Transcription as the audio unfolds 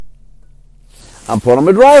I'm pulling on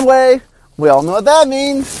my driveway. We all know what that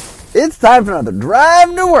means. It's time for another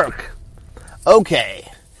drive to work. Okay,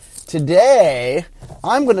 today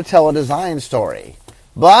I'm going to tell a design story.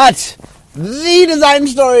 But the design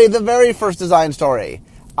story, the very first design story,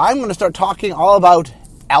 I'm going to start talking all about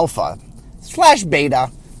alpha/beta.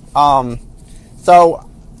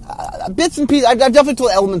 Bits and pieces. I've definitely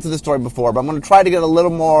told elements of the story before, but I'm going to try to get a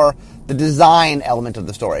little more the design element of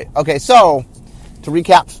the story. Okay, so to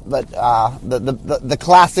recap the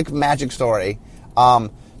classic Magic story.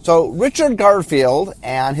 So Richard Garfield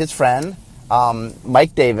and his friend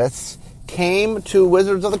Mike Davis came to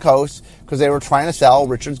Wizards of the Coast because they were trying to sell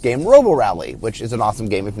Richard's game Robo Rally, which is an awesome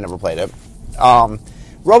game if you've never played it.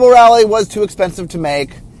 Robo Rally was too expensive to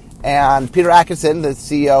make, and Peter Adkison, the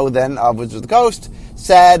CEO then of Wizards of the Coast,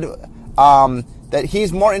 said that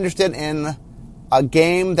he's more interested in a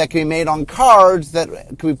game that can be made on cards that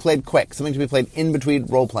can be played quick, something to be played in between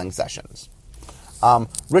role-playing sessions.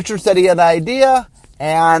 Richard said he had an idea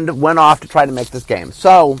and went off to try to make this game.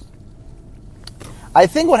 So I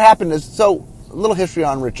think what happened is, a little history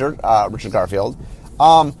on Richard Garfield.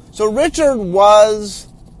 So Richard was,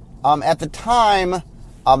 at the time,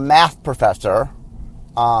 a math professor.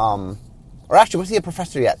 Or actually, was he a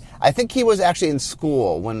professor yet? I think he was actually in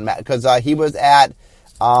school because he was at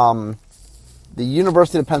the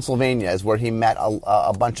University of Pennsylvania is where he met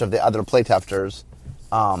a bunch of the other playtesters.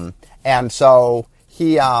 And so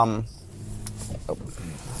he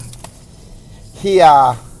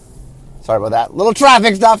sorry about that. Little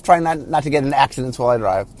traffic stuff, trying not to get in accidents while I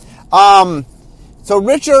drive. So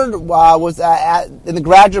Richard was in the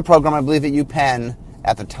graduate program, I believe, at UPenn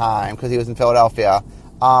at the time, because he was in Philadelphia.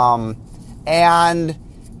 And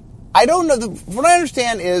I don't know, what I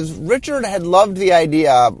understand is Richard had loved the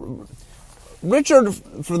idea. Richard,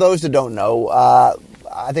 for those that don't know,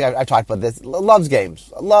 I think I talked about this, loves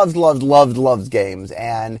games. Loves games.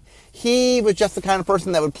 And he was just the kind of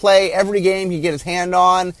person that would play every game he'd get his hand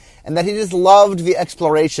on, and that he just loved the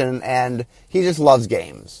exploration, and he just loves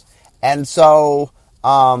games. And so,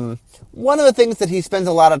 one of the things that he spends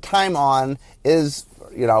a lot of time on is,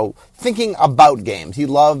 thinking about games. He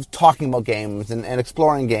loves talking about games and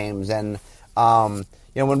exploring games. And,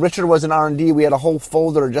 when Richard was in R&D, we had a whole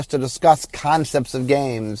folder just to discuss concepts of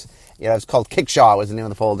games. It's called Kickshaw was the name of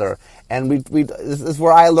the folder. And this is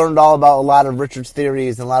where I learned all about a lot of Richard's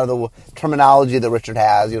theories and a lot of the terminology that Richard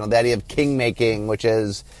has. The idea of king making, which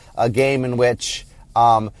is a game in which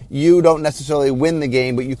you don't necessarily win the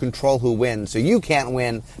game, but you control who wins. So you can't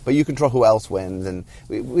win, but you control who else wins. And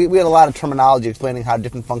we had a lot of terminology explaining how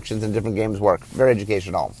different functions in different games work. Very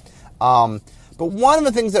educational. But one of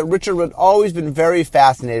the things that Richard had always been very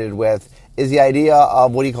fascinated with is the idea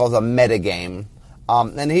of what he calls a metagame.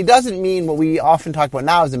 And he doesn't mean what we often talk about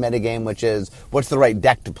now as a metagame, which is what's the right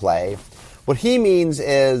deck to play. What he means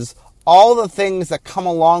is all the things that come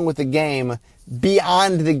along with the game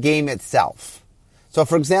beyond the game itself. So,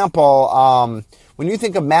 for example, when you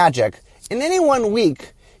think of Magic, in any one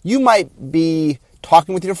week, you might be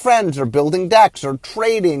talking with your friends or building decks or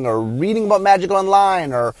trading or reading about Magic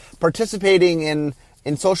online or participating in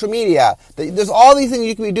social media. There's all these things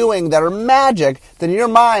you can be doing that are Magic that in your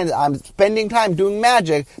mind, I'm spending time doing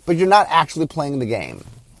Magic, but you're not actually playing the game.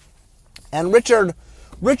 And Richard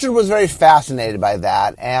was very fascinated by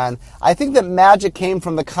that, and I think that Magic came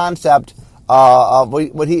from the concept of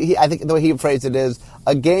what I think the way he phrased it is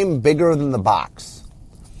a game bigger than the box.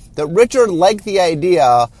 That Richard liked the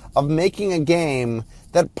idea of making a game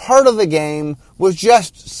that part of the game was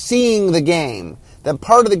just seeing the game. That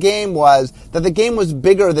part of the game was that the game was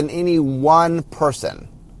bigger than any one person.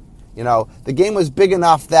 The game was big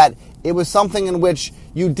enough that it was something in which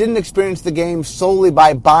you didn't experience the game solely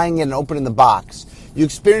by buying it and opening the box. You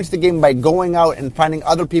experienced the game by going out and finding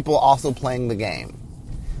other people also playing the game.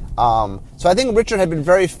 So I think Richard had been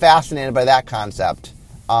very fascinated by that concept.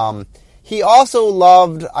 He also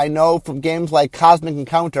loved, I know from games like Cosmic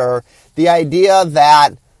Encounter, the idea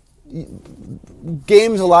that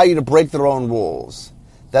games allow you to break their own rules.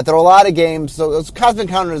 That there are a lot of games, so Cosmic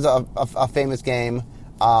Encounter is a famous game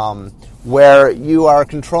where you are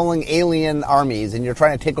controlling alien armies and you're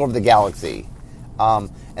trying to take over the galaxy.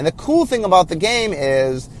 And the cool thing about the game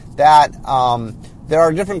is that there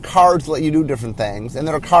are different cards that let you do different things, and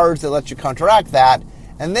there are cards that let you counteract that.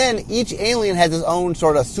 And then each alien has its own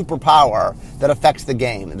sort of superpower that affects the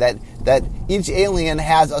game. That each alien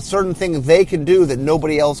has a certain thing they can do that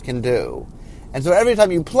nobody else can do. And so every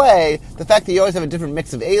time you play, the fact that you always have a different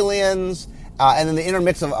mix of aliens, and then the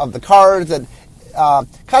intermix of the cards, that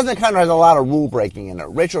Cosmic Encounter has a lot of rule breaking in it.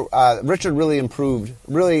 Richard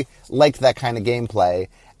really liked that kind of gameplay.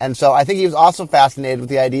 And so I think he was also fascinated with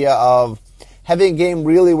the idea of having a game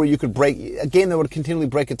really where you could a game that would continually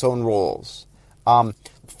break its own rules.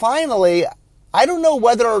 Finally, I don't know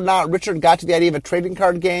whether or not Richard got to the idea of a trading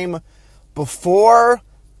card game before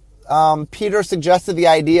Peter suggested the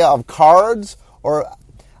idea of cards, or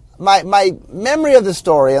my memory of the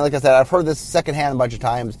story, and like I said, I've heard this secondhand a bunch of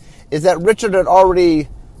times, is that Richard had already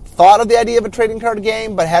thought of the idea of a trading card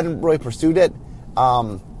game, but hadn't really pursued it.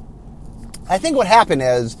 I think what happened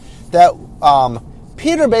is that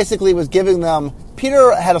Peter basically was giving them...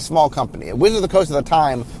 Peter had a small company. Wizards of the Coast at the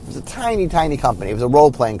time was a tiny, tiny company. It was a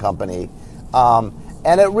role-playing company. And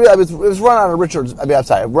it was run out of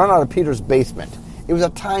run out of Peter's basement. It was a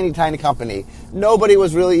tiny, tiny company. Nobody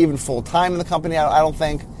was really even full-time in the company, I don't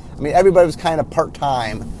think. I mean, everybody was kind of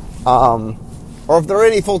part-time. Or if there were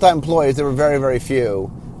any full-time employees, there were very, very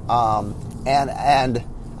few. And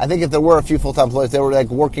I think if there were a few full-time employees, they were like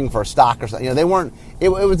working for stock or something. You know, they weren't. It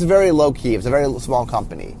was very low-key. It was a very small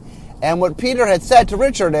company. And what Peter had said to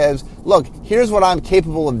Richard is, look, here's what I'm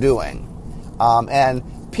capable of doing. And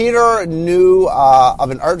Peter knew of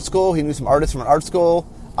an art school. He knew some artists from an art school.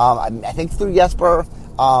 I think through Jesper,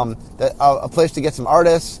 a place to get some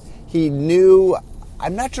artists. He knew.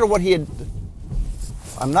 I'm not sure what he had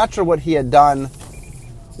done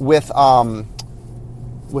with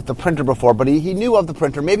the printer before, but he knew of the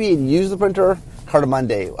printer. Maybe he'd used the printer.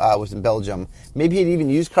 Cartamundi was in Belgium. Maybe he'd even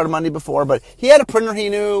used Cartamundi before, but he had a printer he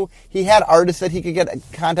knew. He had artists that he could get in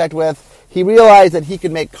contact with. He realized that he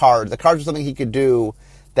could make cards. The cards were something he could do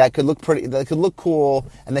that could look pretty, that could look cool,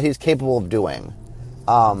 and that he was capable of doing.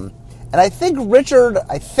 And I think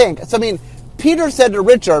Peter said to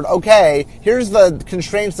Richard, okay, here's the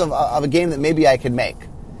constraints of a game that maybe I could make.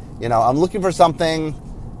 You know, I'm looking for something.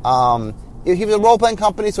 He was a role-playing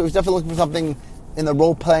company, so he was definitely looking for something in the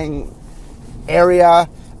role-playing area.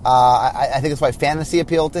 I think that's why fantasy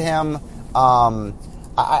appealed to him.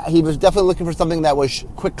 He was definitely looking for something that was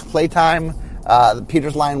quick playtime.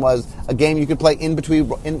 Peter's line was a game you could play in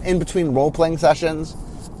between role-playing sessions.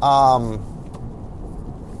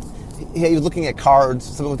 He was looking at cards,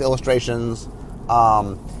 something with illustrations.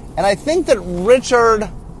 And I think that Richard...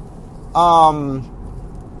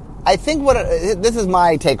 this is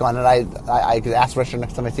my take on it. I could ask Richard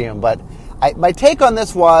next time I see him, but my take on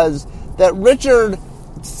this was that Richard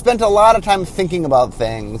spent a lot of time thinking about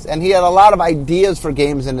things, and he had a lot of ideas for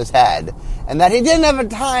games in his head, and that he didn't have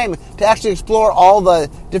time to actually explore all the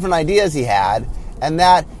different ideas he had, and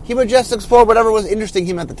that he would just explore whatever was interesting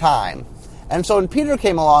to him at the time. And so when Peter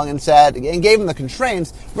came along and gave him the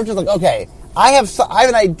constraints, Richard's like, okay, I have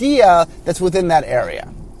an idea that's within that area.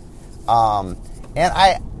 And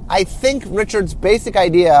I think Richard's basic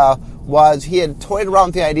idea was he had toyed around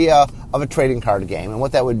with the idea of a trading card game and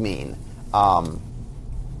what that would mean.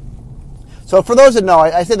 So for those that know,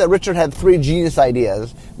 I said that Richard had 3 genius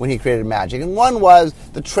ideas when he created Magic. And one was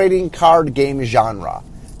the trading card game genre.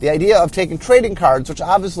 The idea of taking trading cards, which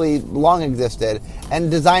obviously long existed,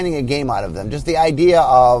 and designing a game out of them. Just the idea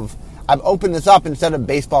of, I've opened this up, instead of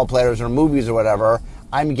baseball players or movies or whatever,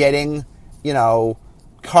 I'm getting,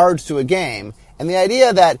 cards to a game. And the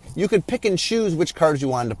idea that you could pick and choose which cards you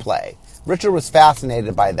wanted to play. Richard was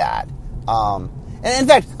fascinated by that. And in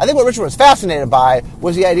fact, I think what Richard was fascinated by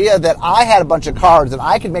was the idea that I had a bunch of cards and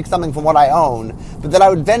I could make something from what I own, but that I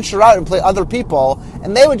would venture out and play other people,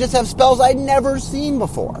 and they would just have spells I'd never seen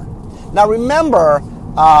before. Now remember,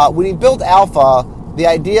 when he built Alpha, the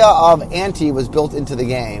idea of ante was built into the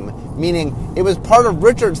game, meaning it was part of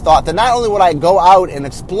Richard's thought that not only would I go out and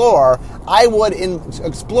explore, I would, in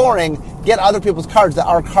exploring, get other people's cards, that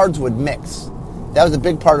our cards would mix. That was a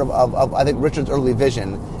big part of I think, Richard's early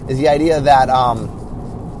vision, is the idea that,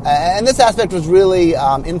 and this aspect was really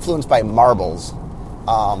influenced by marbles.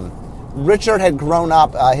 Richard had grown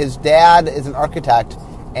up, his dad is an architect,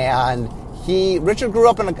 and Richard grew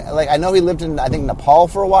up in, I know he lived in, I think, Nepal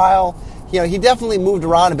for a while. He definitely moved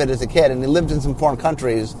around a bit as a kid, and he lived in some foreign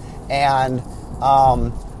countries, and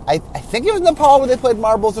I think it was Nepal where they played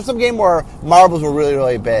marbles, or some game where marbles were really,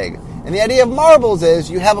 really big. And the idea of marbles is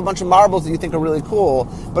you have a bunch of marbles that you think are really cool,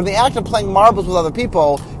 but in the act of playing marbles with other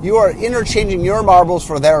people, you are interchanging your marbles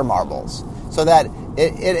for their marbles. So that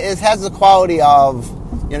it has the quality of,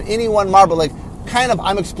 any one marble,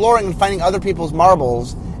 I'm exploring and finding other people's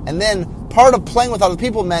marbles, and then part of playing with other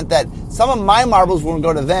people meant that some of my marbles were going to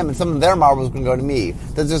go to them and some of their marbles were going to go to me.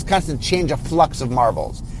 There's this constant change of flux of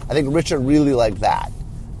marbles. I think Richard really liked that.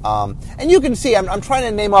 And you can see, I'm trying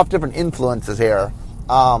to name off different influences here,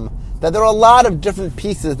 that there are a lot of different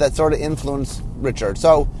pieces that sort of influence Richard.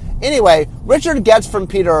 So anyway, Richard gets from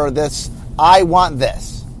Peter this, I want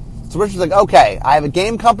this. So Richard's like, okay, I have a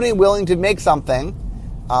game company willing to make something.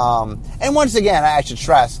 And once again, I should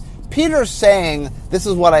stress, Peter saying, this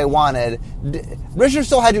is what I wanted, Richard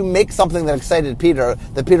still had to make something that excited Peter,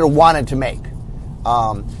 that Peter wanted to make.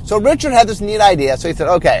 So Richard had this neat idea, so he said,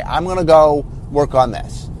 okay, I'm going to go work on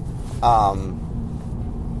this.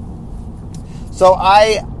 So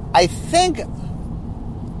I think,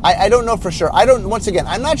 I don't know for sure. Once again,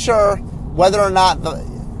 I'm not sure whether or not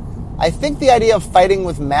I think the idea of fighting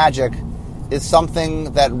with magic is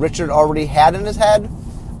something that Richard already had in his head.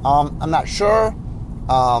 I'm not sure.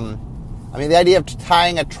 The idea of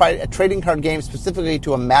tying a trading card game specifically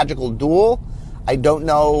to a magical duel, I don't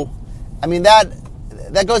know.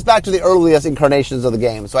 That goes back to the earliest incarnations of the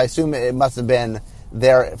game, so I assume it must have been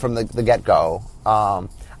there from the get-go.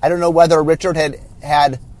 I don't know whether Richard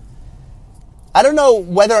had... I don't know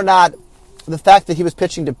whether or not the fact that he was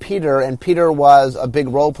pitching to Peter, and Peter was a big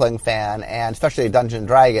role-playing fan, and especially Dungeons &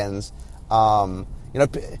 Dragons,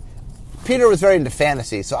 Peter was very into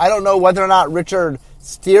fantasy, so I don't know whether or not Richard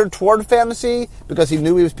steered toward fantasy because he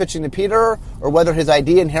knew he was pitching to Peter, or whether his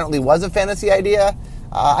idea inherently was a fantasy idea.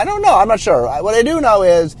 I don't know. I'm not sure. What I do know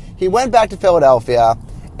is he went back to Philadelphia,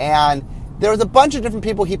 and there was a bunch of different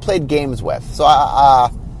people he played games with. So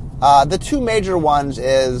the two major ones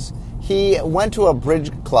is he went to a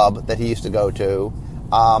bridge club that he used to go to,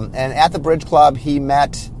 and at the bridge club he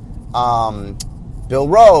met Bill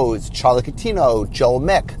Rose, Charlie Catino, Joel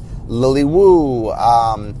Mick, Lily Wu,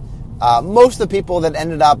 most of the people that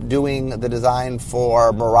ended up doing the design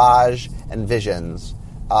for Mirage and Visions,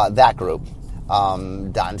 that group.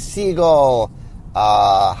 Don Siegel,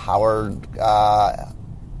 Howard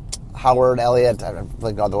Elliott, I don't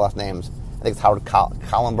really know the last names. I think it's Howard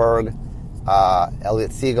Collenberg,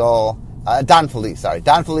 Elliott Siegel, Don Felice,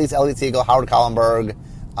 Elliott Siegel, Howard Collenberg,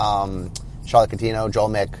 Charlotte Catino, Joel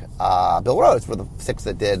Mick, Bill Rose were the six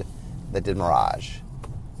that did Mirage.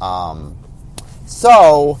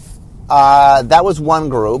 So that was one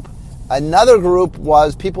group. Another group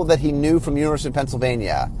was people that he knew from University of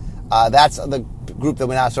Pennsylvania. That's the group that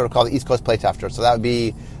we now sort of call the East Coast Playtesters. So that would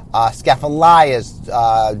be Scaff Elias,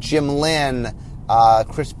 Jim Lynn,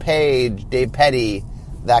 Chris Page, Dave Petty,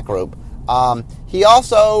 that group. He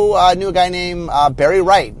also knew a guy named Barry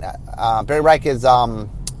Wright. Barry Wright is,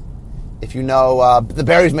 if you know, the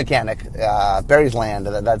Barry's Mechanic, Barry's Land.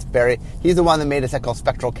 That's Barry. He's the one that made a set called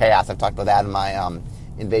Spectral Chaos. I've talked about that in my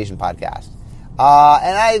Invasion podcast.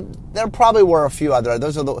 There probably were a few other.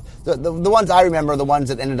 Those are the ones I remember, the ones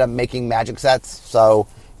that ended up making Magic sets. So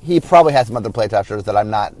he probably had some other playtesters that I'm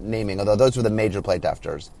not naming, although those were the major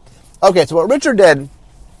playtesters. Okay, so what Richard did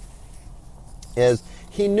is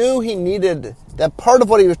he knew he needed, that part of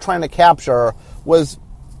what he was trying to capture was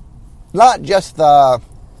not just the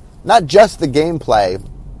gameplay,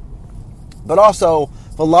 but also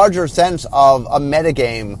the larger sense of a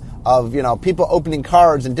metagame of, people opening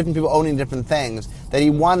cards and different people owning different things, that he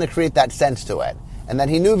wanted to create that sense to it. And that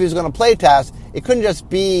he knew if he was going to play test, it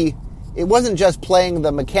wasn't just playing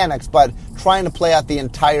the mechanics, but trying to play out the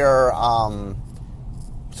entire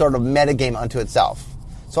sort of metagame unto itself.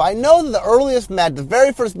 So I know that the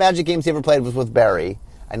very first Magic games he ever played was with Barry.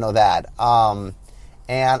 I know that.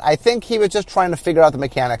 And I think he was just trying to figure out the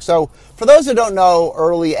mechanics. So for those who don't know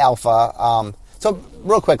early Alpha, so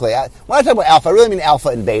real quickly, when I talk about Alpha, I really mean Alpha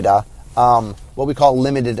and Beta, what we call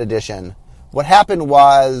limited edition. What happened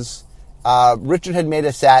was Richard had made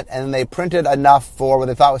a set, and they printed enough for what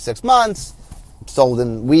they thought was 6 months, sold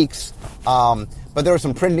in weeks. But there were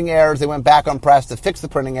some printing errors. They went back on press to fix the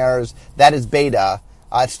printing errors. That is Beta.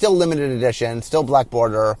 It's still limited edition, still black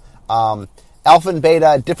border. Alpha and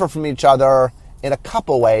Beta differ from each other in a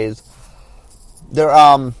couple ways. There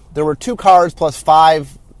were 2 cards plus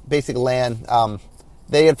 5 basic land.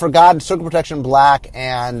 They had forgotten Circle Protection Black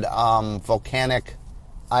and Volcanic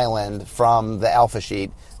Island from the Alpha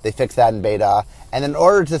sheet. They fixed that in Beta. And in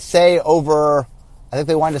order to say I think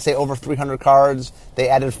they wanted to say over 300 cards, they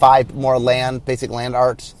added 5 more basic land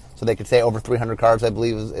arts, so they could say over 300 cards, I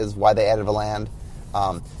believe, is why they added a land.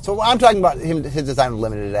 So I'm talking about his design of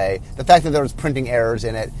Limited today. The fact that there was printing errors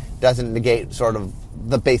in it doesn't negate sort of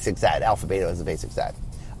the basic set. Alpha Beta is the basic set.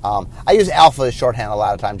 I use Alpha as shorthand a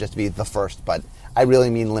lot of times just to be the first, but I really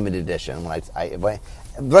mean Limited Edition. When I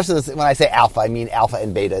say Alpha, I mean Alpha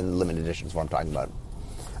and Beta and Limited Edition is what I'm talking about.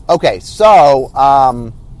 Okay, so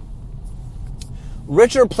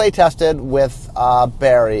Richard playtested with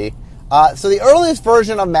Barry. So the earliest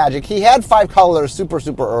version of Magic, he had 5 colors super,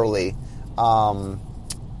 super early. I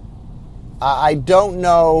don't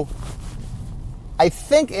know. I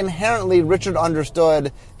think inherently Richard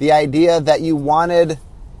understood the idea that you wanted...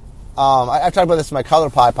 I've talked about this in my Color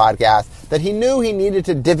Pie podcast, that he knew he needed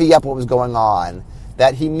to divvy up what was going on.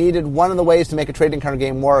 That he needed, one of the ways to make a trading card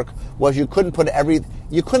game work was you couldn't put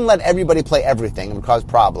you couldn't let everybody play everything. It would cause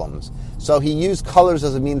problems. So he used colors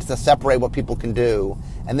as a means to separate what people can do,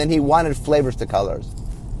 and then he wanted flavors to colors.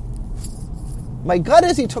 My gut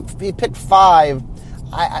is he picked 5.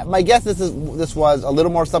 My guess this was a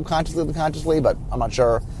little more subconsciously than consciously, but I'm not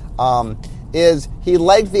sure. Is he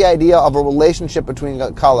liked the idea of a relationship between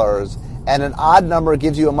colors, and an odd number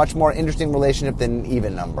gives you a much more interesting relationship than an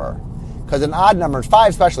even number. Because an odd number, 5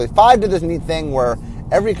 especially, 5 did this neat thing where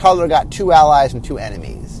every color got 2 allies and 2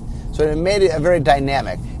 enemies. So it made it a very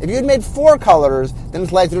dynamic. If you had made 4 colors, then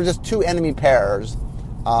it's like there were just 2 enemy pairs.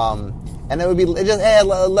 And it would be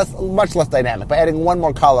much less dynamic. By adding 1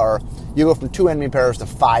 more color, you go from 2 enemy pairs to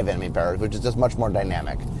 5 enemy pairs, which is just much more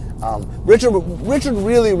dynamic. Richard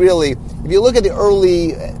really, if you look at the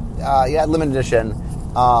early limited edition,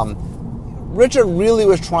 Richard really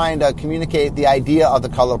was trying to communicate the idea of the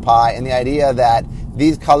color pie and the idea that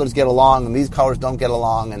these colors get along and these colors don't get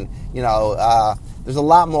along, and there's a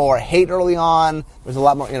lot more hate early on. There's a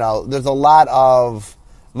lot more, there's a lot of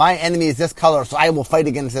my enemy is this color, so I will fight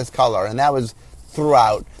against this color, and that was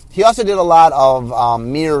throughout. He also did a lot of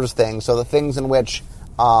mirrors things, so the things in which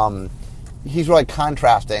he's really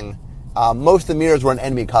contrasting. Most of the mirrors were in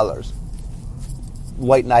enemy colors.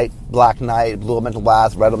 White knight, black knight, blue elemental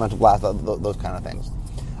blast, red elemental blast, those kind of things.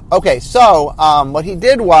 Okay, so what he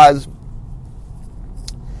did was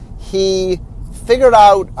he figured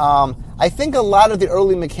out, I think a lot of the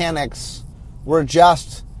early mechanics were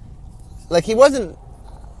just, like he might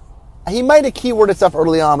have keyworded stuff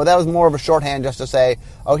early on, but that was more of a shorthand just to say,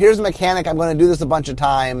 oh, here's a mechanic, I'm going to do this a bunch of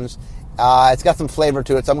times, it's got some flavor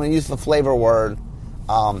to it, so I'm going to use the flavor word.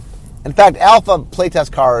 In fact, alpha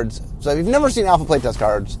playtest cards, so if you've never seen alpha playtest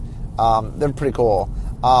cards, they're pretty cool.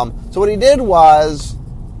 So what he did was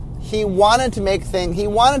he wanted to make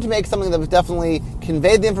something that was definitely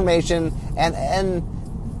conveyed the information and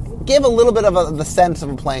gave a little bit of the sense of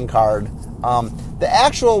a playing card. The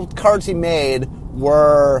actual cards he made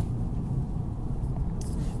were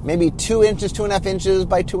maybe 2 inches, 2.5 inches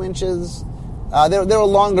by 2 inches. They were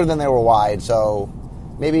longer than they were wide, so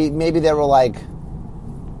maybe they were like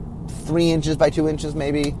 3 inches by 2 inches,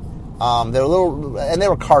 maybe. They were little, and they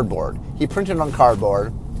were cardboard. He printed on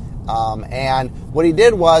cardboard, and what he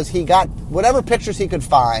did was he got whatever pictures he could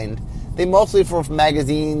find. They mostly were from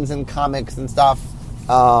magazines and comics and stuff.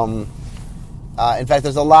 In fact,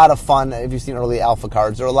 there's a lot of fun if you've seen early alpha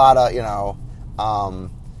cards. There are a lot of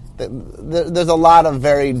there's a lot of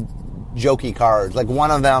very jokey cards. Like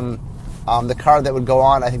one of them, the card that would go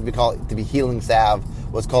on, I think we call it to be Healing Salve,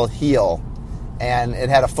 was called Heel. And it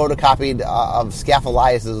had a photocopied of Scaff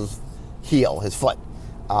Elias's heel, his foot.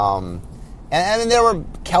 And then there were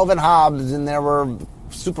Calvin Hobbes, and there were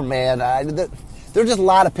Superman. There were just a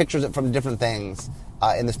lot of pictures from different things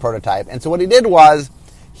in this prototype. And so what he did was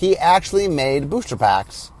he actually made booster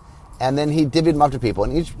packs, and then he divvied them up to people.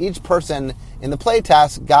 And each person in the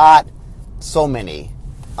playtest got so many.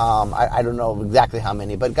 I don't know exactly how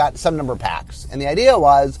many, but got some number of packs. And the idea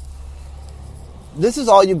was, this is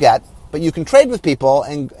all you get, but you can trade with people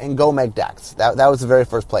and go make decks. That was the very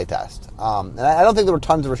first playtest. And I don't think there were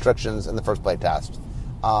tons of restrictions in the first playtest.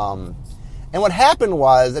 And what happened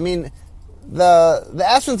was, the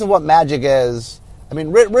essence of what Magic is,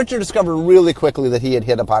 Richard discovered really quickly that he had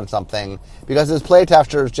hit upon something because his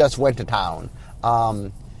playtesters just went to town.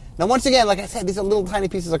 Now, once again, like I said, these are little tiny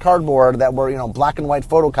pieces of cardboard that were, black and white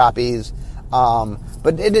photocopies.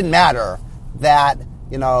 But it didn't matter that,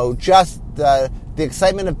 just the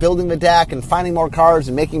excitement of building the deck and finding more cards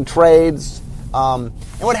and making trades. And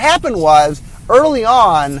what happened was, early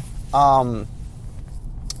on,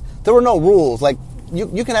 there were no rules. Like,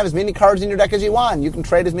 you can have as many cards in your deck as you want. You can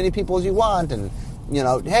trade as many people as you want. And,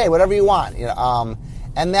 hey, whatever you want.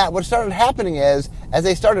 And that what started happening is, as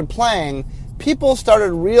they started playing, people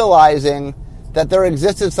started realizing that there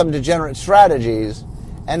existed some degenerate strategies.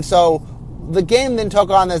 And so the game then took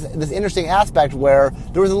on this interesting aspect where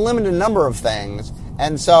there was a limited number of things.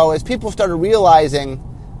 And so as people started realizing,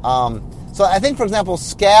 so I think, for example,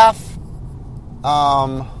 Scaff,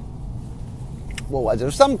 what was it? There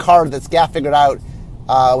was some card that Scaff figured out,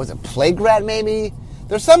 was it Plague Rat maybe?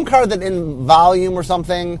 There's some card that in volume or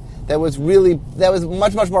something that was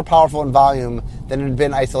much, much more powerful in volume than had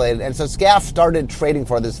been isolated. And so Scaff started trading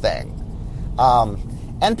for this thing.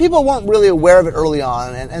 And people weren't really aware of it early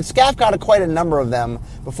on, and Scaff got quite a number of them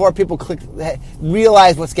before people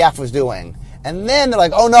realized what Scaff was doing. And then they're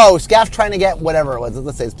like, oh no, Scaff's trying to get whatever it was.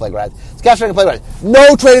 Let's say it's Plague Rats. Scaff's trying to Plague Rats.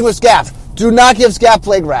 No trading with Scaff. Do not give Scaff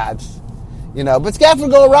Plague Rats. But Scaff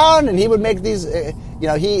would go around and he would make these,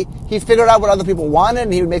 he figured out what other people wanted,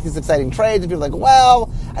 and he would make these exciting trades. And people were like,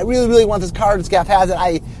 well, I really, really want this card, and Scaff has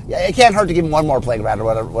it. It can't hurt to give him one more Plague Rat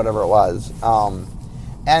or whatever it was.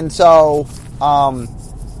 And so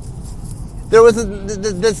there was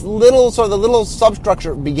this little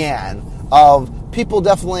substructure began of people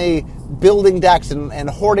definitely building decks and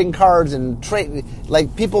hoarding cards and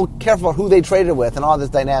people careful about who they traded with and all this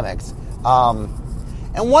dynamics.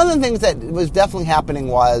 And one of the things that was definitely happening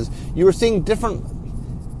was you were seeing different.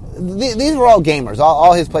 These were all gamers.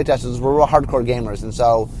 All his playtesters were real hardcore gamers, and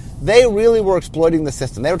so they really were exploiting the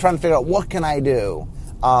system. They were trying to figure out, what can I do?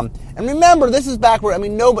 And remember, this is back where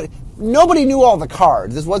nobody knew all the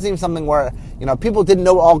cards. This wasn't even something where people didn't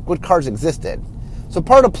know what cards existed. So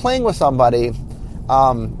part of playing with somebody,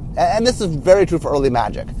 and this is very true for early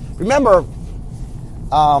Magic. Remember,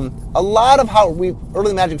 a lot of how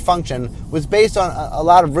early Magic functioned was based on a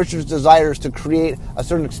lot of Richard's desires to create a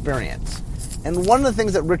certain experience. And one of the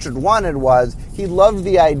things that Richard wanted was he loved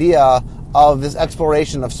the idea of this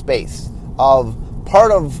exploration of space, of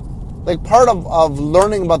part of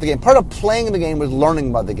learning about the game. Part of playing the game was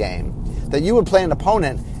learning about the game. That you would play an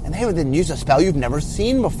opponent and they would then use a spell you've never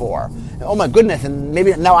seen before. And, oh my goodness, and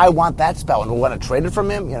maybe now I want that spell and want to trade it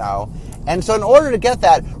from him, And so in order to get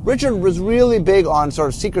that, Richard was really big on sort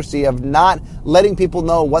of secrecy of not letting people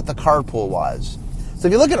know what the card pool was. So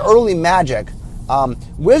if you look at early Magic,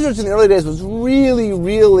 Wizards in the early days was really,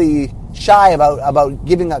 really shy about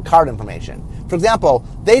giving out card information. For example,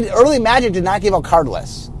 early Magic did not give out card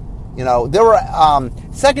lists. There were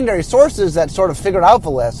secondary sources that sort of figured out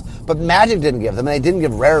the list, but Magic didn't give them, and they didn't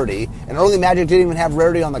give rarity, and early Magic didn't even have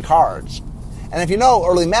rarity on the cards. And if you know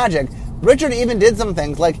early Magic, Richard even did some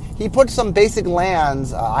things, like he put some basic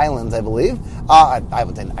lands, islands, I believe, I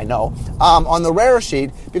would say I know, on the rare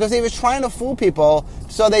sheet, because he was trying to fool people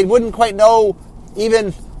so they wouldn't quite know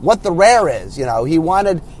even what the rare is. He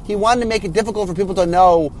wanted to make it difficult for people to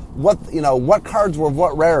know what cards were of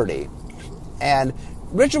what rarity. And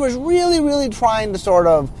Richard was really, really trying to sort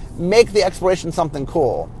of make the exploration something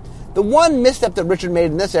cool. The one misstep that Richard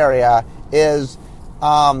made in this area is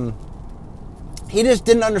he just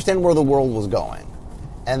didn't understand where the world was going.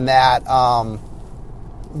 And that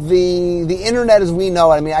the internet as we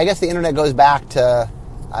know it, I guess the internet goes back to,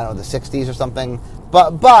 the 60s or something.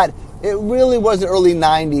 But it really was the early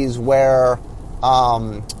 90s where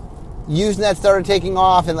Usenet started taking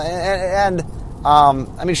off, and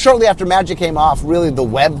shortly after Magic came off, really the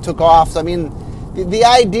web took off. So, the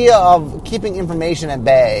idea of keeping information at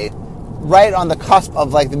bay right on the cusp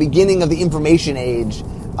of, the beginning of the information age,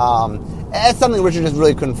 that's something Richard just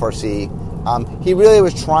really couldn't foresee. He really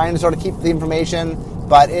was trying to sort of keep the information,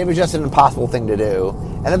 but it was just an impossible thing to do.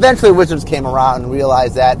 And eventually Wizards came around and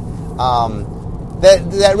realized that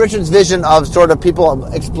that Richard's vision of sort of people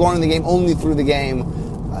exploring the game only through the game,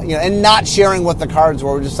 and not sharing what the cards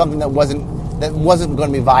were just something that wasn't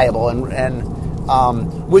going to be viable, and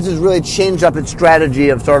Wizards really changed up its strategy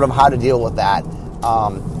of sort of how to deal with that.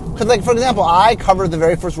 Because, for example, I covered the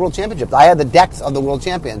very first World Championships. I had the decks of the World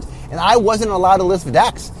Champions, and I wasn't allowed to list the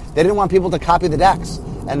decks. They didn't want people to copy the decks,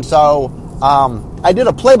 and so I did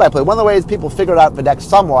a play-by-play. One of the ways people figured out the decks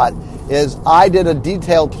somewhat is I did a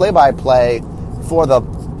detailed play-by-play for the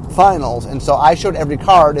finals, and so I showed every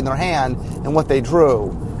card in their hand and what they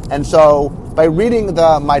drew. And so by reading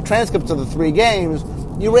my transcripts of the 3 games,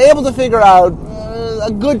 you were able to figure out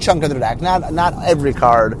a good chunk of their deck. Not every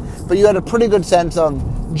card, but you had a pretty good sense of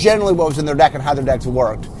generally what was in their deck and how their decks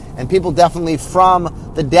worked. And people definitely,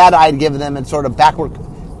 from the data I'd given them, and sort of backward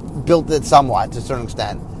built it somewhat to a certain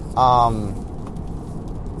extent.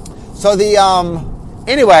 So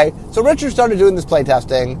Richard started doing this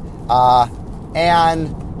playtesting,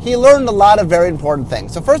 and he learned a lot of very important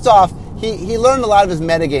things. So first off, he learned a lot of his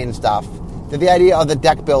metagame stuff, the idea of the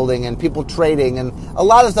deck building and people trading, and a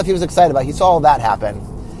lot of stuff he was excited about. He saw all that happen.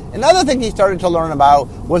 Another thing he started to learn about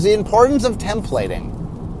was the importance of templating.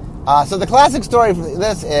 So the classic story for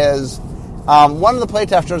this is one of the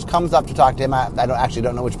playtesters comes up to talk to him. I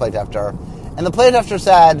don't know which playtester. And the playtester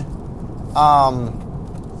said,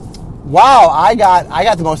 wow, I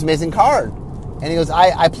got the most amazing card. And he goes,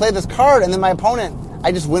 I play this card, and then my opponent,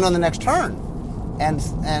 I just win on the next turn.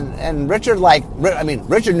 And Richard,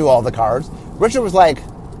 Richard knew all the cards. Richard was like,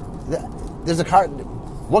 there's a card.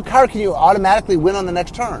 What card can you automatically win on the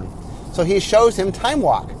next turn? So he shows him Time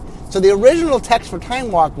Walk. So the original text for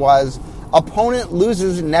Time Walk was, opponent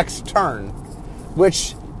loses next turn.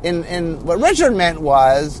 Which, in what Richard meant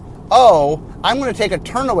was, I'm going to take a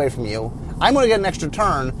turn away from you. I'm going to get an extra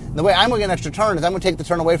turn. And the way I'm going to get an extra turn is I'm going to take the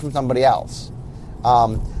turn away from somebody else.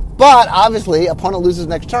 But obviously, opponent loses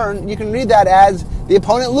next turn. You can read that as the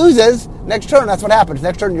opponent loses next turn. That's what happens.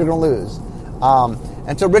 Next turn, you're going to lose.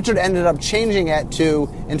 And so Richard ended up changing it to,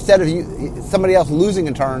 instead of somebody else losing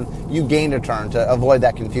a turn, you gained a turn to avoid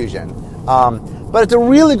that confusion. But it's a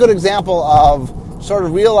really good example of sort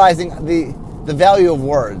of realizing the value of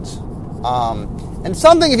words. And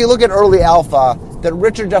something, if you look at early alpha, that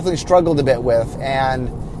Richard definitely struggled a bit with, and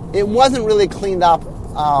it wasn't really cleaned up.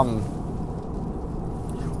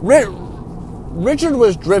 Richard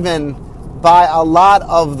was driven by a lot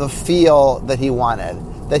of the feel that he wanted.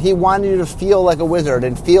 That he wanted you to feel like a wizard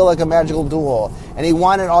and feel like a magical duel. And he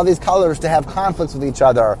wanted all these colors to have conflicts with each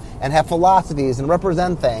other and have philosophies and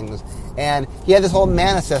represent things. And he had this whole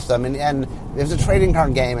mana system, and it was a trading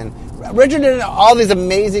card game. And Richard did all these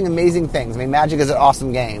amazing, amazing things. I mean, Magic is an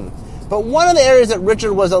awesome game. But one of the areas that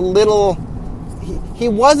Richard was a little... He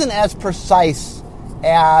wasn't as precise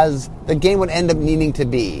as the game would end up needing to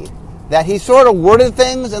be. That he sort of worded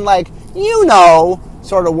things in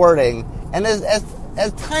sort of wording. And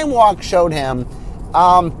as Time Walk showed him,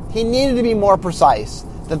 he needed to be more precise.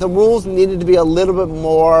 That the rules needed to be a little bit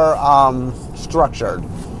more structured.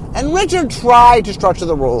 And Richard tried to structure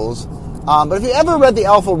the rules. But if you ever read the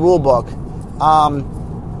Alpha rulebook,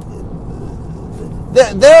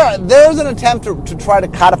 there's an attempt to try to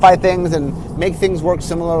codify things and make things work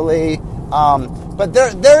similarly. But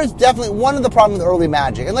there's definitely one of the problems with early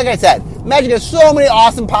Magic. And like I said, Magic has so many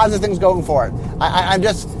awesome positive things going for it. I'm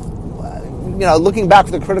just, looking back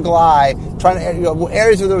with a critical eye, trying to,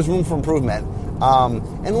 areas where there was room for improvement.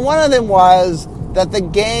 And one of them was that the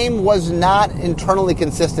game was not internally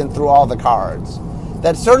consistent through all the cards.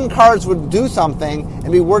 That certain cards would do something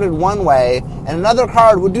and be worded one way, and another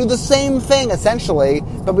card would do the same thing, essentially,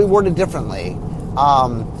 but be worded differently.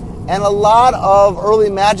 And a lot of early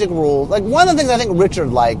Magic rules, like one of the things I think Richard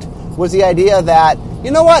liked was the idea that,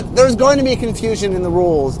 there's going to be confusion in the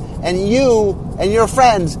rules, and you and your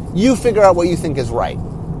friends, you figure out what you think is right.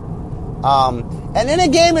 And in a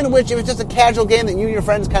game in which it was just a casual game that you and your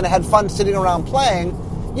friends kind of had fun sitting around playing,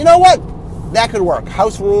 you know what? That could work.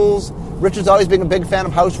 House rules. Richard's always been a big fan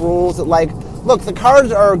of house rules. That look, the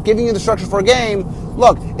cards are giving you the structure for a game.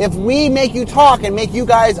 Look, if we make you talk and make you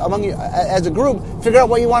guys among you as a group figure out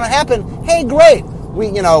what you want to happen, hey, great.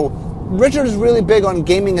 Richard is really big on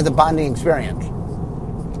gaming as a bonding experience.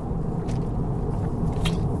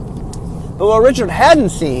 But what Richard hadn't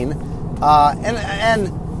seen,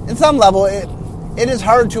 and in some level, it is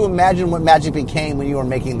hard to imagine what Magic became when you were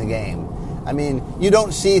making the game. I mean, you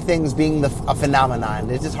don't see things being a phenomenon.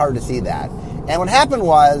 It's just hard to see that. And what happened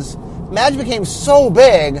was, Magic became so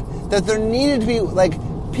big that there needed to be,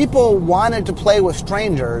 people wanted to play with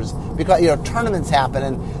strangers because, tournaments happen.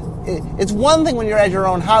 And it's one thing when you're at your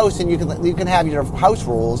own house and you can have your house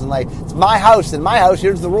rules and, it's my house, in my house,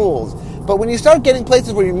 here's the rules. But when you start getting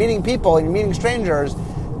places where you're meeting people and you're meeting strangers,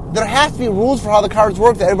 there has to be rules for how the cards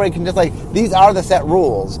work that everybody can just these are the set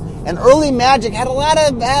rules. And early Magic had a lot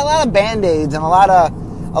of band-aids and a lot of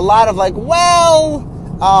one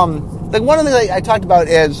of the things I talked about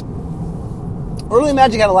is early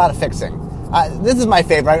Magic had a lot of fixing. This is my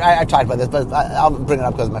favorite. I talked about this, but I'll bring it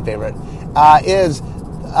up because it's my favorite.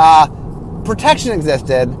 Protection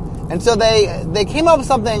existed, and so they came up with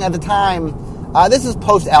something at the time. This is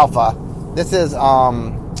post-alpha. This is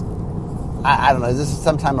I don't know. This is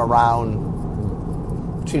sometime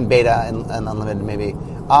around between beta and unlimited, maybe.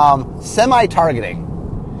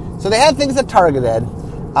 Semi-targeting. So they had things that targeted.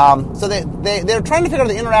 So they're trying to figure out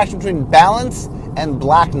the interaction between balance and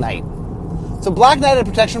Black Knight. So Black Knight had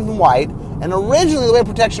protection from white, and originally the way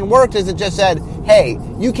protection worked is it just said, hey,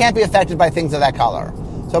 you can't be affected by things of that color.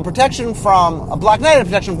 So protection from a Black Knight had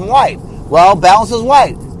protection from white. Well, balance is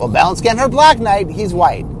white. Well, balance can't hurt Black Knight. He's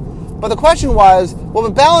white. But the question was, well,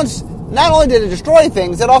 but balance, not only did it destroy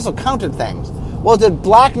things, it also counted things. Well, did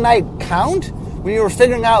Black Knight count? When you were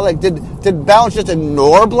figuring out, did balance just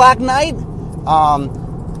ignore Black Knight?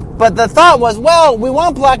 But the thought was, well, we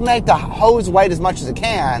want Black Knight to hose white as much as it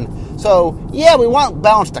can. So, yeah, we want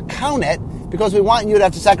balance to count it because we want you to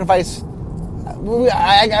have to sacrifice.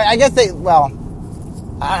 I guess they, well,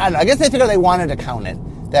 I don't know. I guess they figured they wanted to count it.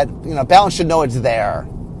 That, balance should know it's there.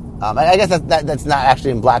 I guess that's not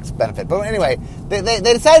actually in Black's benefit. But anyway, they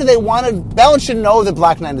decided they wanted, balance should know that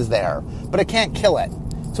Black Knight is there, but it can't kill it.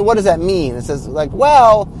 So what does that mean? It says,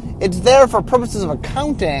 well, it's there for purposes of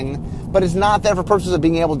accounting, but it's not there for purposes of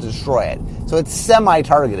being able to destroy it. So it's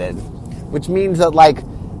semi-targeted, which means that,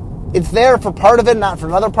 it's there for part of it, not for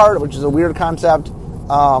another part, which is a weird concept.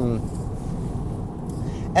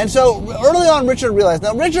 And so early on, Richard realized.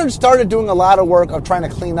 Now, Richard started doing a lot of work of trying to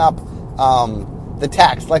clean up the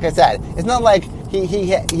text. Like I said, it's not like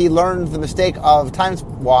he learned the mistake of Time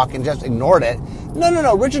Walk and just ignored it.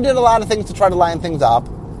 No. Richard did a lot of things to try to line things up.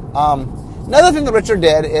 Another thing that Richard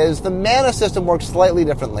did is the mana system works slightly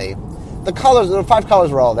differently. The colors, the 5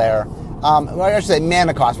 colors were all there. I should say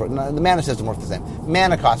mana cost worked. No, the mana system worked the same.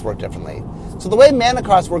 Mana cost worked differently. So the way mana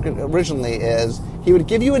cost worked originally is he would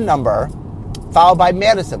give you a number followed by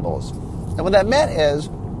mana symbols. And what that meant is,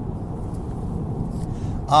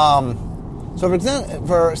 so for example,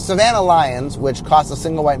 for Savannah Lions, which costs a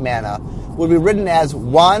single white mana, would be written as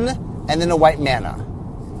 1 and then a white mana.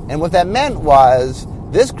 And what that meant was,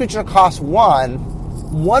 this creature costs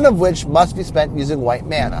 1 of which must be spent using white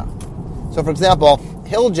mana. So for example,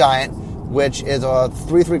 Hill Giant, which is a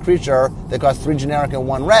 3/3 creature that costs 3 generic and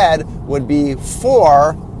 1 red, would be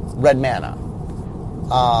 4 red mana.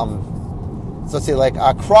 So let's see, like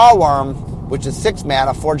a Crawworm, which is 6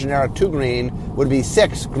 mana, 4 generic, 2 green, would be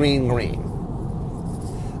 6 green.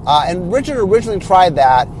 And Richard originally tried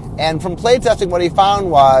that, and from playtesting what he found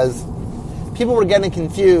was people were getting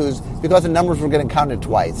confused because the numbers were getting counted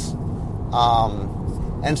twice.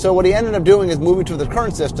 And so what he ended up doing is moving to the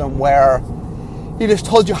current system where he just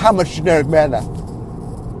told you how much generic mana.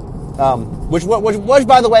 Which was,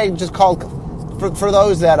 by the way, just called, for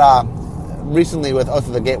those that recently with Oath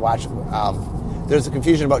of the Gatewatch, there's a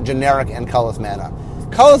confusion about generic and colorless mana.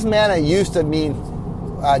 Colorless mana used to mean,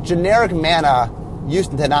 generic mana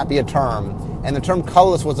used to not be a term, and the term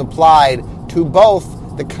colorless was applied to both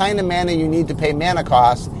the kind of mana you need to pay mana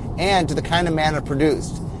costs and to the kind of mana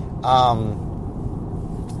produced.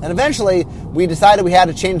 And eventually, we decided we had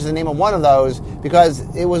to change the name of one of those because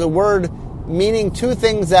it was a word meaning two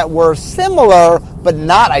things that were similar but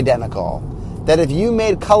not identical. That if you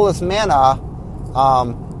made colorless mana,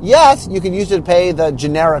 yes, you could use it to pay the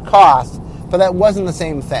generic cost, but that wasn't the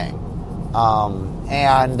same thing.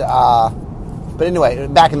 But anyway,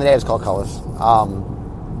 back in the day it was called colorless.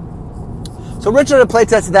 So Richard had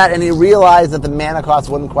playtested that and he realized that the mana cost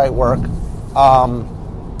wouldn't quite work.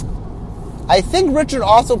 I think Richard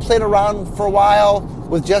also played around for a while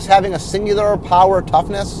with just having a singular power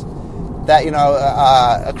toughness. That, you know,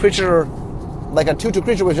 a creature, like a 2/2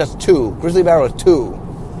 creature was just 2. Grizzly Bear was 2.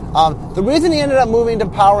 The reason he ended up moving to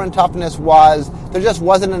power and toughness was there just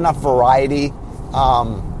wasn't enough variety.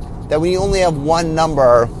 That when you only have one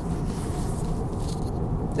number,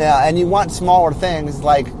 yeah, and you want smaller things,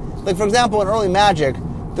 like for example, in early Magic,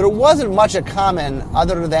 there wasn't much a common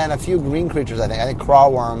other than a few green creatures, I think. I think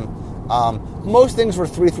Crawworm. Most things were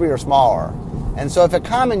 3/3 or smaller. And so if a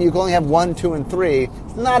common, you can only have 1, 2, and 3,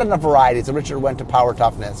 it's not enough variety, so Richard went to power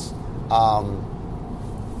toughness.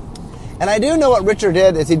 And I do know what Richard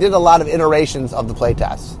did is he did a lot of iterations of the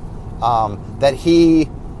playtests. That he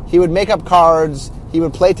would make up cards, he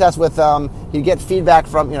would playtest with them, he'd get feedback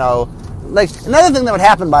from, you know, like another thing that would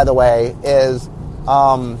happen, by the way, is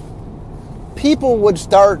people would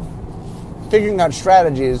start figuring out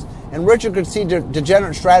strategies, and Richard could see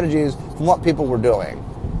degenerate strategies from what people were doing.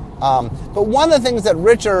 But one of the things that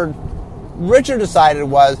Richard decided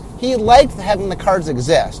was he liked having the cards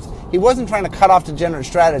exist. He wasn't trying to cut off degenerate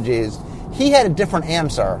strategies. He had a different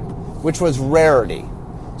answer, which was rarity.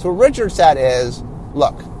 So what Richard said is,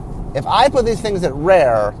 look, if I put these things at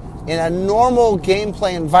rare in a normal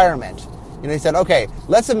gameplay environment, you know, he said, okay,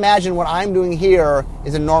 let's imagine what I'm doing here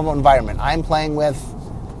is a normal environment. I'm playing with,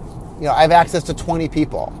 you know, I have access to 20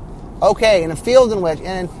 people. Okay, in a field in which,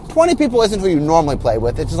 and 20 people isn't who you normally play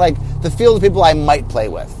with. It's just like the field of people I might play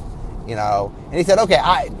with, you know. And he said, okay,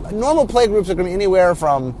 normal play groups are going to be anywhere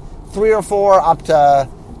from 3 or 4 up to,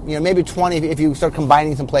 you know, maybe 20 if you start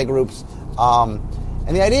combining some play groups. And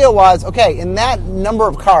the idea was, okay, in that number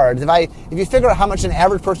of cards, if you figure out how much an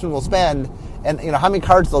average person will spend and, you know, how many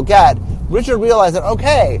cards they'll get, Richard realized that,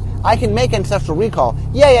 okay, I can make Ancestral Recall.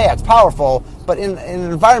 Yeah, it's powerful, but in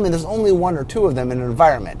an environment, there's only 1 or 2 of them in an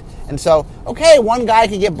environment. And so, okay, one guy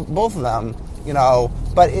can get both of them, you know,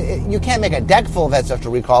 but you can't make a deck full of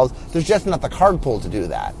Ancestral Recalls. There's just not the card pool to do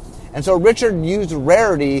that. And so Richard used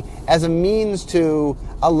rarity as a means to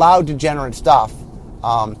allow degenerate stuff.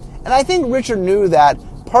 And I think Richard knew that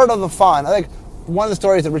part of the fun, I think one of the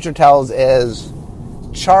stories that Richard tells is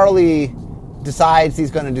Charlie decides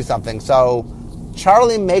he's going to do something. So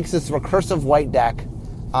Charlie makes this recursive white deck.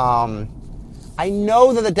 I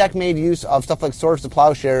know that the deck made use of stuff like Swords to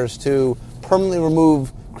Plowshares to permanently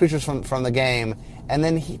remove creatures from the game. And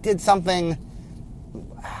then he did something,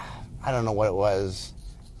 I don't know what it was.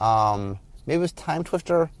 Maybe it was Time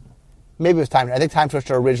Twister. Maybe it was I think Time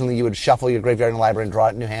Twister originally you would shuffle your graveyard and library and draw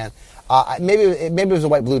it in your hand. Maybe it was a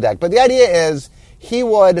white-blue deck. But the idea is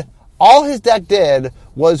all his deck did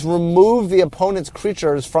was remove the opponent's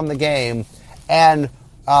creatures from the game and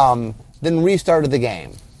then restarted the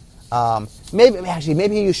game.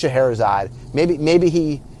 Maybe he used Scheherazade. Maybe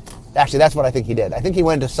he... Actually, that's what I think he did. I think he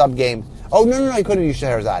went to sub-game. Oh, no, he couldn't use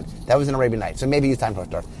Scheherazade. That was in Arabian Nights, so maybe he used Time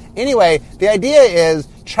Twister. Anyway, the idea is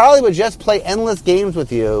Charlie would just play endless games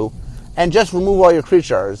with you and just remove all your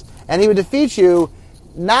creatures. And he would defeat you,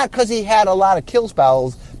 not because he had a lot of kill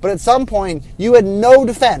spells, but at some point you had no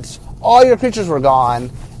defense. All your creatures were gone,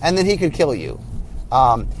 and then he could kill you.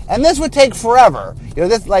 And this would take forever.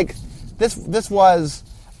 This was,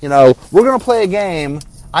 we're going to play a game.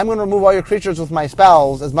 I'm going to remove all your creatures with my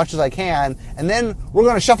spells as much as I can, and then we're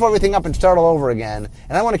going to shuffle everything up and start all over again.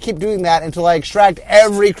 And I want to keep doing that until I extract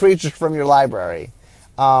every creature from your library.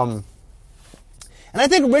 And I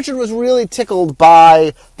think Richard was really tickled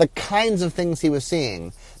by the kinds of things he was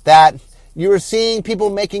seeing. That you were seeing people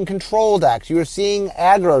making control decks. You were seeing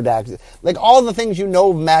aggro decks. Like all the things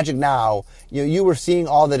of Magic now, you were seeing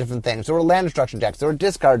all the different things. There were land destruction decks. There were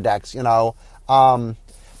discard decks,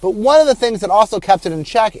 But one of the things that also kept it in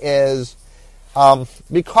check is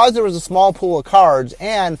because there was a small pool of cards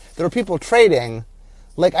and there were people trading,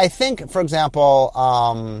 like I think, for example,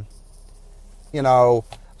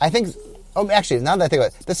 actually, now that I think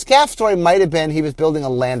about it, the Scaff story might have been he was building a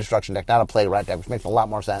land destruction deck, not a play red deck, which makes a lot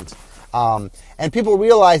more sense. And people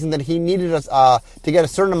realizing that he needed us to get a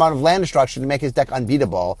certain amount of land destruction to make his deck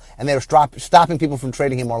unbeatable, and they were stopping people from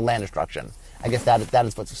trading him more land destruction. I guess that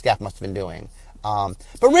is what the Scaff must have been doing.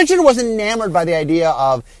 But Richard was enamored by the idea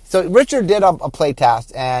of... So Richard did a play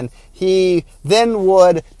test, and he then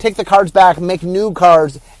would take the cards back, make new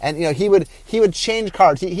cards, and he would change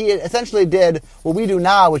cards. He essentially did what we do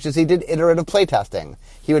now, which is he did iterative play testing.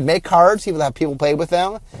 He would make cards, he would have people play with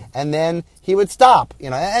them, and then he would stop.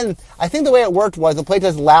 And I think the way it worked was the play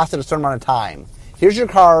test lasted a certain amount of time. Here's your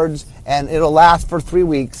cards, and it'll last for 3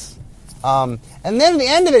 weeks. And then at the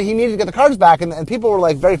end of it, he needed to get the cards back, and people were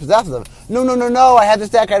like very possessive. No, I had this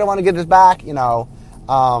deck, I don't want to get this back, And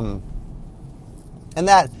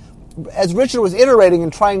that, as Richard was iterating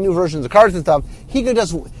and trying new versions of cards and stuff, he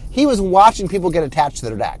was watching people get attached to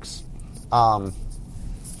their decks. So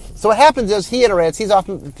what happens is he iterates, he's off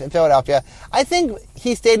in Philadelphia. I think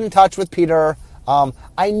he stayed in touch with Peter.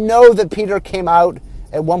 I know that Peter came out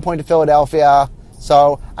at one point to Philadelphia.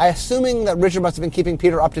 So I'm assuming that Richard must have been keeping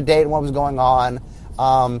Peter up to date on what was going on.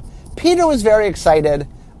 Peter was very excited,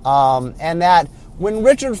 and that when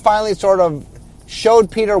Richard finally sort of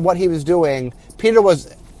showed Peter what he was doing, Peter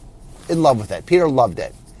was in love with it. Peter loved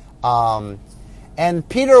it. And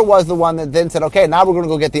Peter was the one that then said, okay, now we're going to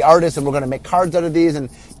go get the artists and we're going to make cards out of these. And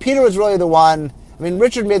Peter was really the one...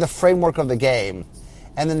 Richard made the framework of the game.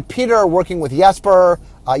 And then Peter, working with Jesper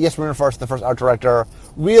Runeforst, the first art director,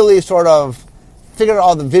 really sort of figured out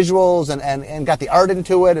all the visuals and got the art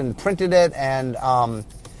into it and printed it. And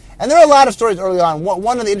there are a lot of stories early on.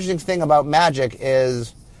 One of the interesting things about Magic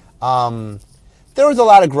is there was a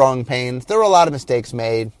lot of growing pains. There were a lot of mistakes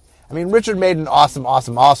made. Richard made an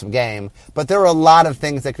awesome game, but there were a lot of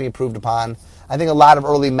things that can be improved upon. I think a lot of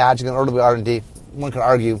early Magic and early R&D, one could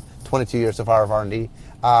argue 22 years so far of R&D,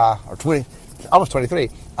 or 20, almost 23,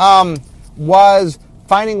 was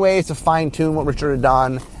finding ways to fine-tune what Richard had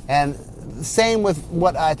done, and same with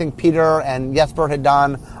what I think Peter and Jesper had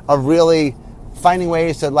done, of really finding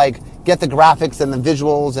ways to get the graphics and the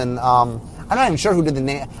visuals, and I'm not even sure who did the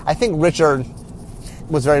name. I think Richard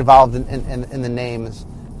was very involved in the names.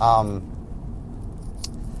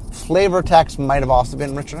 Flavor text might have also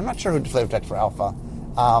been Richard. I'm not sure who did flavor text for Alpha.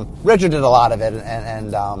 Richard did a lot of it,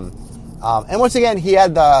 and once again, he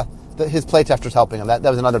had his playtesters helping him. That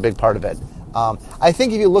was another big part of it. I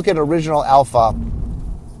think if you look at original Alpha,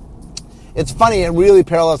 it's funny. It really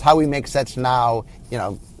parallels how we make sets now.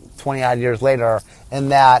 20 odd years later, in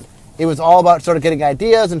that it was all about sort of getting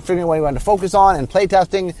ideas and figuring out what you wanted to focus on, and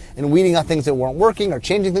playtesting and weeding out things that weren't working or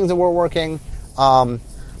changing things that weren't working.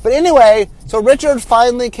 But anyway, so Richard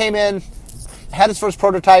finally came in, had his first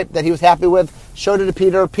prototype that he was happy with, showed it to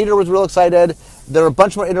Peter. Peter was real excited. There were a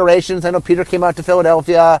bunch more iterations. I know Peter came out to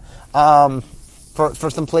Philadelphia for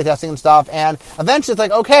some playtesting and stuff. And eventually it's like,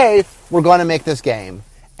 okay, we're going to make this game.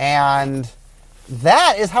 And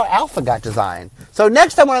that is how Alpha got designed. So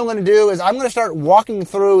next time what I'm going to do is I'm going to start walking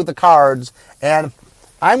through the cards, and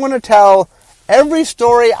I'm going to tell every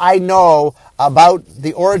story I know about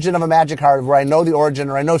the origin of a Magic card, where I know the origin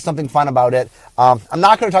or I know something fun about it. I'm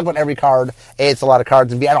not going to talk about every card. A, it's a lot of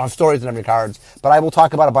cards, and B, I don't have stories in every card, but I will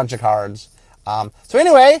talk about a bunch of cards. So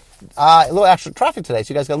anyway, a little extra traffic today,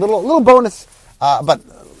 so you guys got a little bonus, but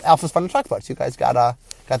Alpha's fun to talk about, so you guys got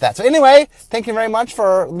that. So anyway, thank you very much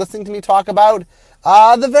for listening to me talk about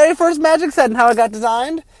the very first Magic set and how it got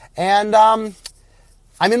designed, and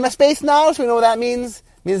I'm in my space now, so we know what that means.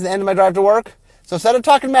 It means the end of my drive to work. So instead of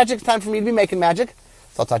talking magic, it's time for me to be making magic.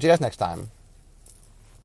 So I'll talk to you guys next time.